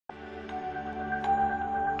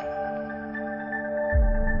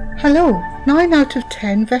Hello! 9 out of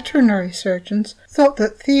 10 veterinary surgeons thought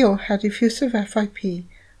that Theo had effusive FIP.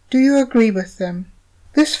 Do you agree with them?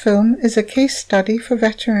 This film is a case study for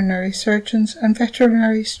veterinary surgeons and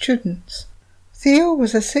veterinary students. Theo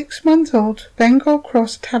was a 6-month-old Bengal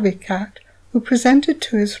cross tabby cat who presented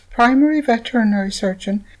to his primary veterinary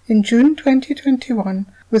surgeon in June 2021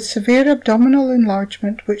 with severe abdominal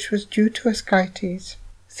enlargement which was due to ascites.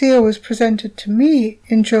 Theo was presented to me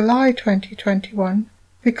in July 2021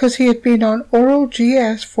 because he had been on oral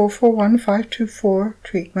GS-441524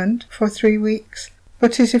 treatment for 3 weeks,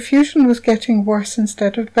 but his effusion was getting worse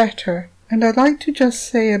instead of better. And I'd like to just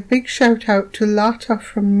say a big shout out to Lata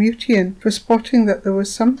from Mutian for spotting that there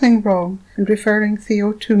was something wrong and referring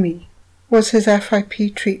Theo to me. Was his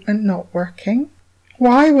FIP treatment not working?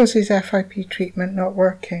 Why was his FIP treatment not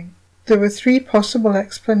working? There were 3 possible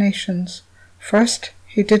explanations. First,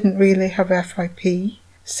 he didn't really have FIP.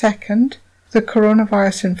 Second, the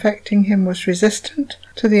coronavirus infecting him was resistant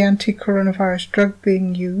to the anti-coronavirus drug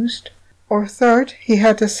being used. Or third, he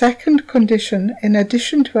had a second condition in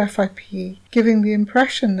addition to FIP, giving the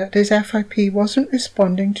impression that his FIP wasn't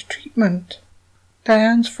responding to treatment.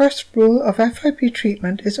 Diane's first rule of FIP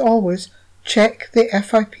treatment is always check the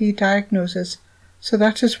FIP diagnosis, so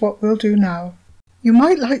that is what we'll do now. You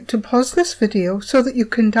might like to pause this video so that you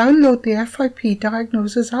can download the FIP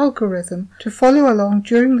diagnosis algorithm to follow along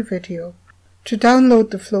during the video. To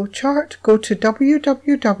download the flowchart, go to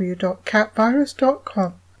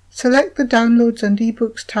www.catvirus.com. Select the Downloads and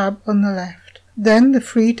eBooks tab on the left, then the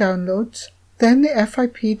free downloads, then the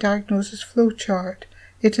FIP diagnosis flowchart.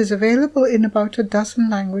 It is available in about a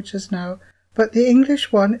dozen languages now, but the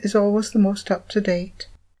English one is always the most up-to-date.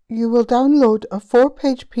 You will download a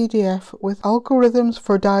 4-page PDF with algorithms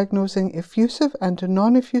for diagnosing effusive and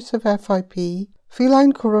non-effusive FIP,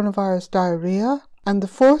 feline coronavirus diarrhea, and the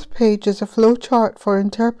 4th page is a flowchart for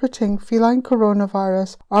interpreting feline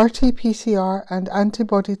coronavirus RT-PCR and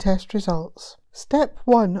antibody test results. Step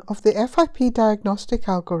 1 of the FIP diagnostic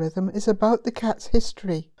algorithm is about the cat's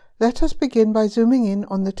history. Let us begin by zooming in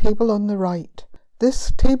on the table on the right.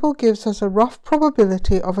 This table gives us a rough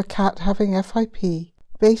probability of a cat having FIP,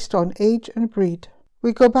 based on age and breed.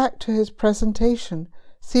 We go back to his presentation.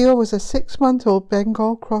 Theo was a 6-month-old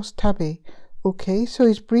Bengal cross tabby. Okay, so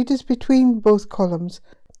his breed is between both columns.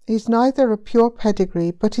 He's neither a pure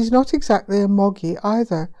pedigree, but he's not exactly a moggy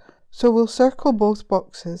either, so we'll circle both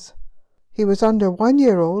boxes. He was under 1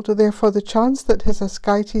 year old, therefore the chance that his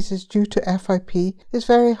ascites is due to FIP is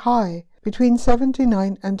very high, between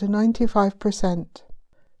 79 and 95%.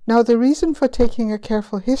 Now the reason for taking a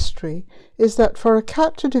careful history is that for a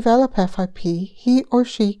cat to develop FIP, he or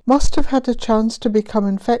she must have had a chance to become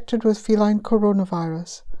infected with feline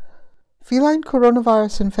coronavirus. Feline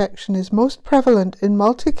coronavirus infection is most prevalent in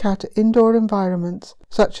multi-cat indoor environments,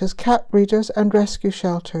 such as cat breeders and rescue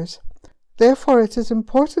shelters. Therefore, it is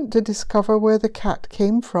important to discover where the cat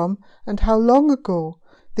came from and how long ago.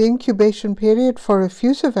 The incubation period for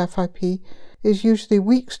effusive FIP is usually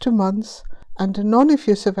weeks to months, and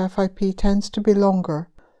non-effusive FIP tends to be longer.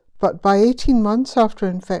 But by 18 months after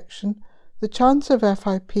infection, the chance of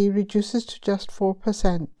FIP reduces to just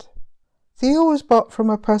 4%. Theo was bought from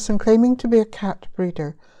a person claiming to be a cat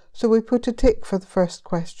breeder, so we put a tick for the first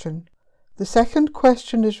question. The second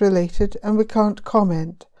question is related and we can't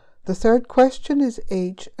comment. The third question is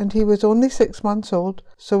age and he was only 6 months old,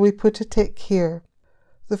 so we put a tick here.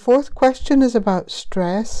 The fourth question is about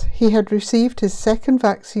stress. He had received his second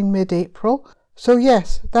vaccine mid-April, so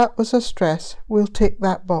yes, that was a stress. We'll tick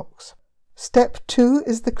that box. Step 2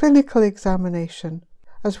 is the clinical examination.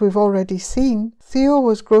 As we've already seen, Theo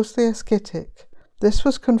was grossly ascitic. This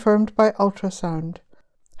was confirmed by ultrasound.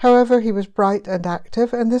 However, he was bright and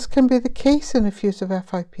active, and this can be the case in effusive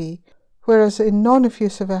FIP, whereas in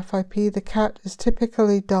non-effusive FIP the cat is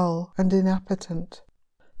typically dull and inappetent.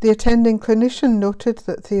 The attending clinician noted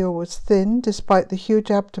that Theo was thin despite the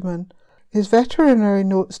huge abdomen. His veterinary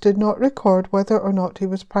notes did not record whether or not he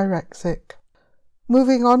was pyrexic.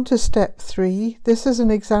 Moving on to step 3, this is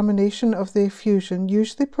an examination of the effusion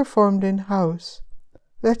usually performed in-house.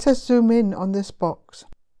 Let us zoom in on this box.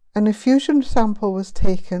 An effusion sample was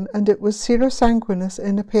taken and it was serosanguinous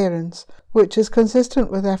in appearance, which is consistent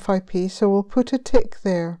with FIP, so we'll put a tick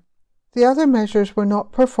there. The other measures were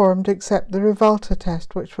not performed except the Rivalta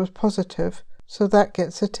test, which was positive, so that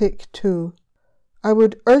gets a tick too. I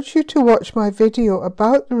would urge you to watch my video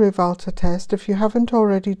about the Rivalta test if you haven't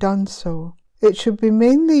already done so. It should be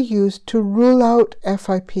mainly used to rule out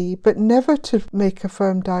FIP, but never to make a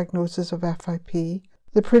firm diagnosis of FIP.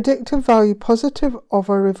 The predictive value positive of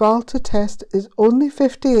a Rivalta test is only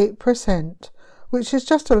 58%, which is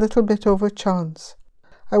just a little bit over chance.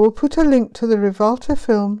 I will put a link to the Revolta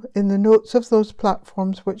film in the notes of those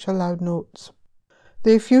platforms which allowed notes.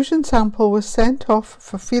 The effusion sample was sent off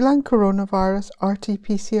for feline coronavirus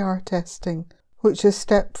RT-PCR testing, which is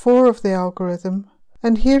step 4 of the algorithm,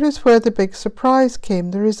 and here is where the big surprise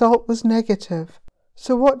came. The result was negative.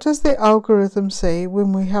 So what does the algorithm say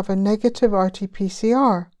when we have a negative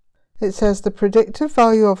RT-PCR? It says the predictive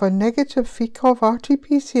value of a negative FICOV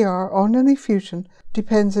RT-PCR on an effusion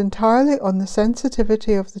depends entirely on the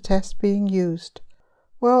sensitivity of the test being used.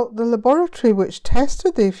 Well, the laboratory which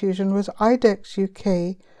tested the effusion was IDEX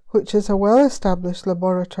UK, which is a well-established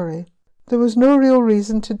laboratory. There was no real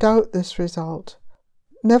reason to doubt this result.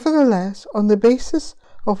 Nevertheless, on the basis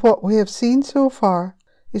of what we have seen so far,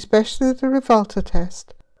 especially the Revolta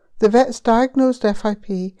test, the vets diagnosed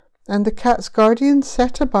FIP and the cat's guardians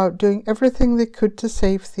set about doing everything they could to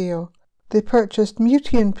save Theo. They purchased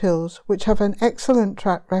Mutian pills, which have an excellent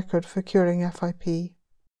track record for curing FIP.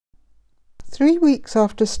 3 weeks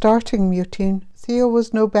after starting Mutian, Theo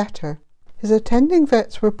was no better. His attending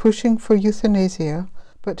vets were pushing for euthanasia,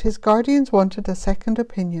 but his guardians wanted a second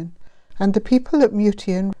opinion, and the people at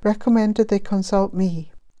Mutian recommended they consult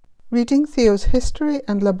me. Reading Theo's history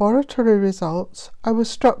and laboratory results, I was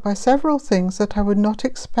struck by several things that I would not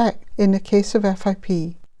expect in a case of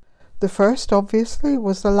FIP. The first, obviously,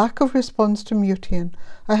 was the lack of response to Mutian.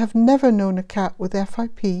 I have never known a cat with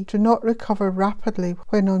FIP to not recover rapidly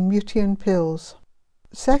when on Mutian pills.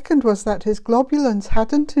 Second was that his globulins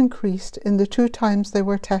hadn't increased in the 2 times they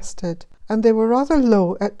were tested, and they were rather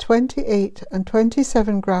low at 28 and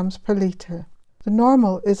 27 grams per litre. The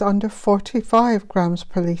normal is under 45 grams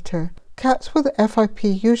per litre. Cats with FIP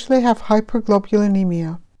usually have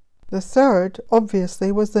hyperglobulinemia. The third,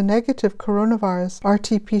 obviously, was the negative coronavirus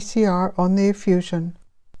RT-PCR on the effusion.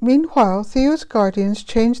 Meanwhile, Theo's guardians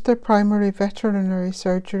changed their primary veterinary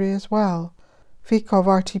surgery as well. FICOV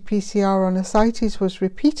RT-PCR on Ascites was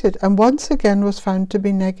repeated and once again was found to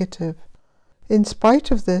be negative. In spite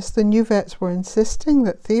of this, the new vets were insisting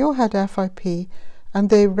that Theo had FIP and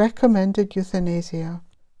they recommended euthanasia.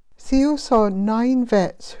 Theo saw 9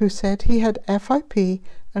 vets who said he had FIP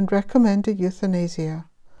and recommended euthanasia.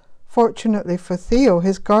 Fortunately for Theo,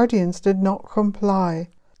 his guardians did not comply.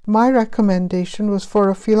 My recommendation was for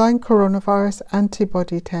a feline coronavirus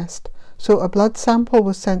antibody test, so a blood sample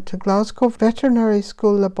was sent to Glasgow Veterinary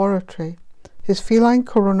School Laboratory. His feline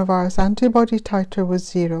coronavirus antibody titer was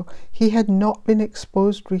 0. He had not been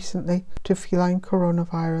exposed recently to feline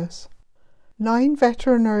coronavirus. 9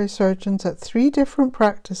 veterinary surgeons at 3 different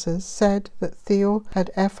practices said that Theo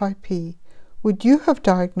had FIP. Would you have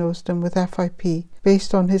diagnosed him with FIP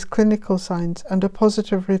based on his clinical signs and a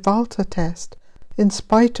positive Revolta test, in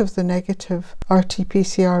spite of the negative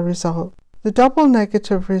RT-PCR result? The double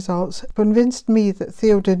negative results convinced me that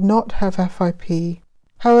Theo did not have FIP.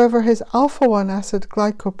 However, his alpha-1 acid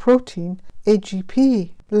glycoprotein,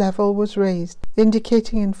 AGP, level was raised,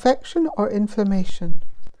 indicating infection or inflammation,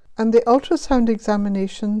 and the ultrasound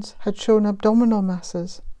examinations had shown abdominal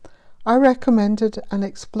masses. I recommended an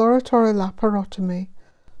exploratory laparotomy,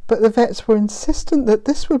 but the vets were insistent that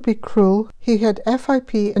this would be cruel. He had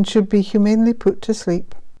FIP and should be humanely put to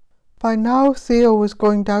sleep. By now, Theo was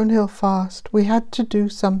going downhill fast. We had to do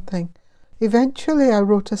something. Eventually, I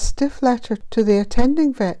wrote a stiff letter to the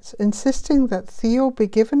attending vets insisting that Theo be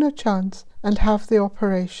given a chance and have the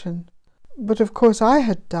operation. But of course I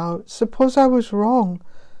had doubts. Suppose I was wrong.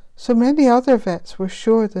 So many other vets were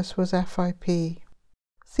sure this was FIP.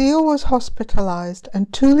 Theo was hospitalized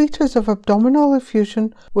and 2 litres of abdominal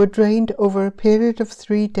effusion were drained over a period of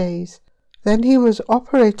 3 days. Then he was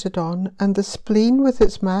operated on and the spleen with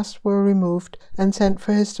its mass were removed and sent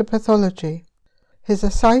for histopathology. His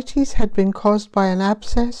ascites had been caused by an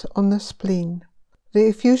abscess on the spleen. The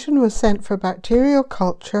effusion was sent for bacterial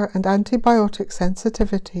culture and antibiotic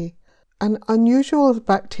sensitivity. An unusual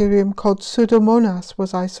bacterium called Pseudomonas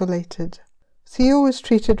was isolated. Theo was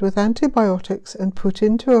treated with antibiotics and put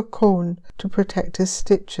into a cone to protect his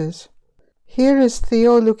stitches. Here is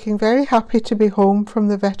Theo looking very happy to be home from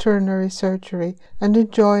the veterinary surgery and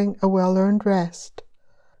enjoying a well-earned rest.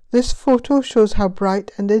 This photo shows how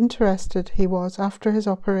bright and interested he was after his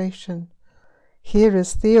operation. Here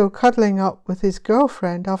is Theo cuddling up with his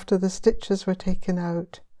girlfriend after the stitches were taken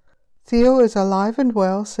out. Theo is alive and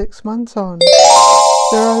well 6 months on.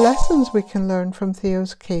 There are lessons we can learn from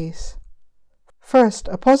Theo's case. First,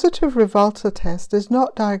 a positive Revolta test is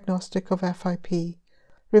not diagnostic of FIP.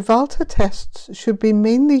 Revolta tests should be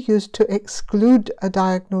mainly used to exclude a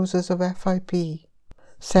diagnosis of FIP.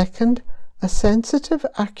 Second, a sensitive,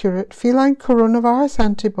 accurate feline coronavirus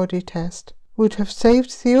antibody test would have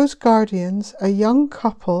saved Theo's guardians, a young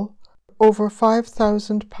couple, over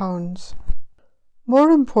 £5,000.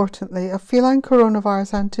 More importantly, a feline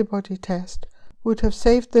coronavirus antibody test would have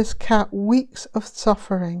saved this cat weeks of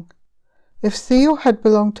suffering. If Theo had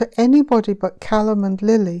belonged to anybody but Callum and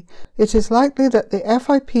Lily, it is likely that the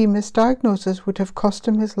FIP misdiagnosis would have cost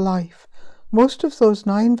him his life. Most of those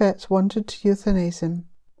 9 vets wanted to euthanize him.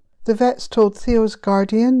 The vets told Theo's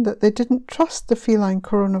guardian that they didn't trust the feline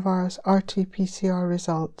coronavirus RT-PCR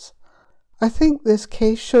results. I think this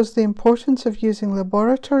case shows the importance of using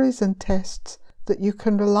laboratories and tests that you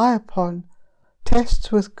can rely upon,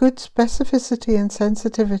 tests with good specificity and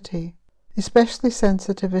sensitivity, especially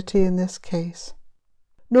sensitivity in this case.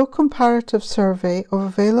 No comparative survey of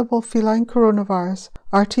available feline coronavirus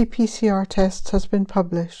RT-PCR tests has been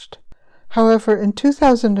published. However, in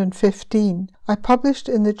 2015, I published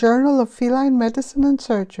in the Journal of Feline Medicine and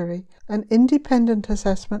Surgery an independent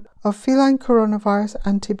assessment of feline coronavirus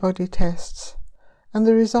antibody tests, and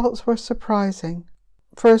the results were surprising.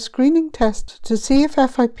 For a screening test to see if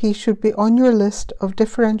FIP should be on your list of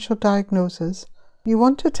differential diagnoses, you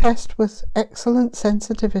want a test with excellent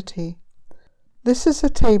sensitivity. This is a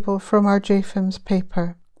table from our JFIMS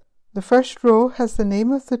paper. The first row has the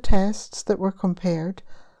name of the tests that were compared.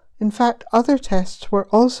 In fact, other tests were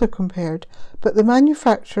also compared, but the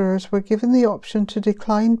manufacturers were given the option to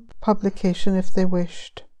decline publication if they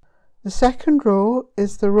wished. The second row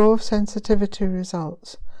is the row of sensitivity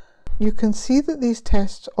results. You can see that these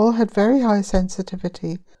tests all had very high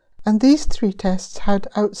sensitivity, and these 3 tests had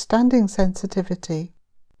outstanding sensitivity.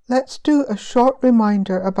 Let's do a short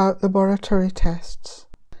reminder about laboratory tests.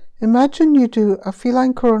 Imagine you do a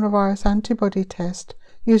feline coronavirus antibody test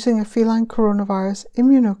using a feline coronavirus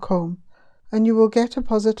immunocomb, and you will get a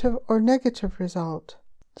positive or negative result.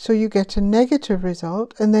 So you get a negative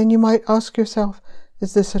result, and then you might ask yourself,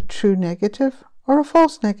 is this a true negative or a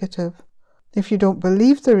false negative? If you don't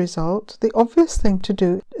believe the result, the obvious thing to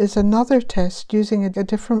do is another test using a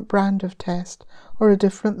different brand of test or a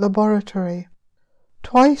different laboratory.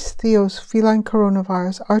 Twice Theo's feline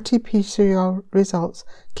coronavirus RT-PCR results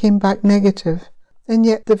came back negative, and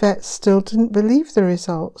yet the vets still didn't believe the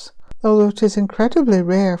results, although it is incredibly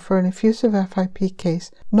rare for an effusive FIP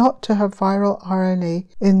case not to have viral RNA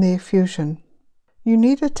in the effusion. You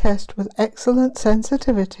need a test with excellent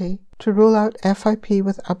sensitivity to rule out FIP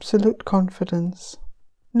with absolute confidence.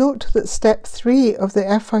 Note that step 3 of the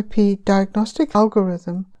FIP diagnostic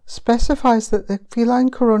algorithm specifies that the feline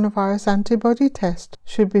coronavirus antibody test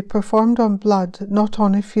should be performed on blood, not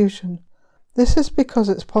on effusion. This is because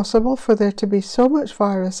it's possible for there to be so much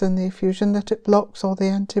virus in the effusion that it blocks all the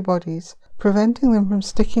antibodies, preventing them from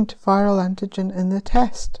sticking to viral antigen in the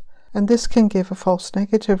test, and this can give a false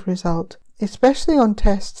negative result, especially on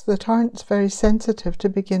tests that aren't very sensitive to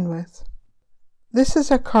begin with. This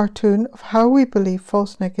is a cartoon of how we believe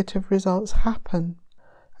false negative results happen.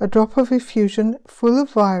 A drop of effusion full of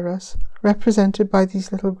virus, represented by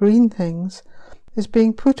these little green things, is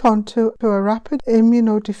being put onto a rapid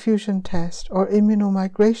immunodiffusion test or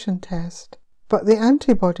immunomigration test. But the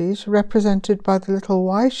antibodies, represented by the little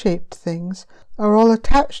Y-shaped things, are all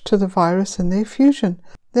attached to the virus in the effusion.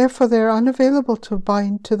 Therefore, they are unavailable to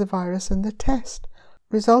bind to the virus in the test,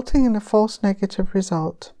 resulting in a false negative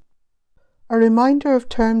result. A reminder of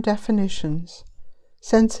term definitions.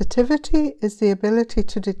 Sensitivity is the ability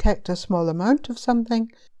to detect a small amount of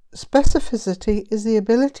something. Specificity is the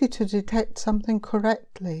ability to detect something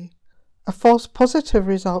correctly. A false positive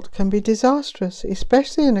result can be disastrous,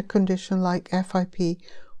 especially in a condition like FIP,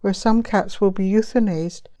 where some cats will be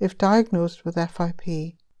euthanized if diagnosed with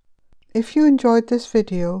FIP. If you enjoyed this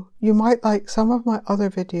video, you might like some of my other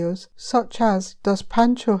videos, such as Does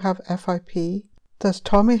Pancho have FIP? Does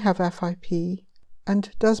Tommy have FIP? And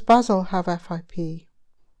Does Basil have FIP?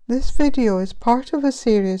 This video is part of a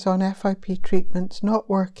series on FIP treatments not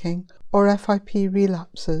working or FIP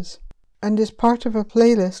relapses, and is part of a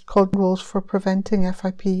playlist called Rules for Preventing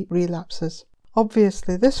FIP Relapses.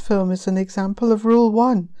 Obviously, this film is an example of Rule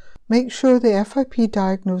 1. Make sure the FIP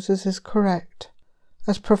diagnosis is correct.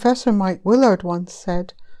 As Professor Mike Willard once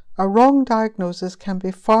said, a wrong diagnosis can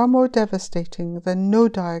be far more devastating than no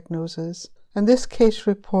diagnosis, and this case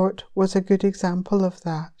report was a good example of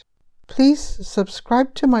that. Please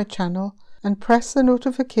subscribe to my channel and press the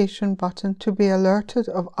notification button to be alerted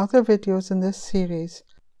of other videos in this series.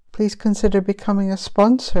 Please consider becoming a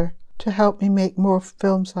sponsor to help me make more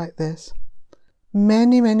films like this.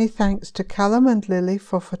 Many thanks to Callum and Lily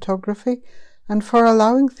for photography and for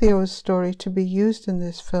allowing Theo's story to be used in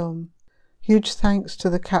this film. Huge thanks to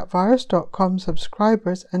the catvirus.com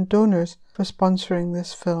subscribers and donors for sponsoring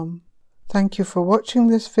this film. Thank you for watching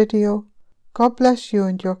this video. God bless you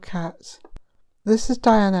and your cats. This is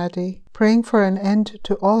Diane Addy, praying for an end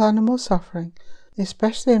to all animal suffering,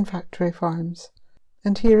 especially in factory farms.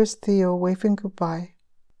 And here is Theo waving goodbye.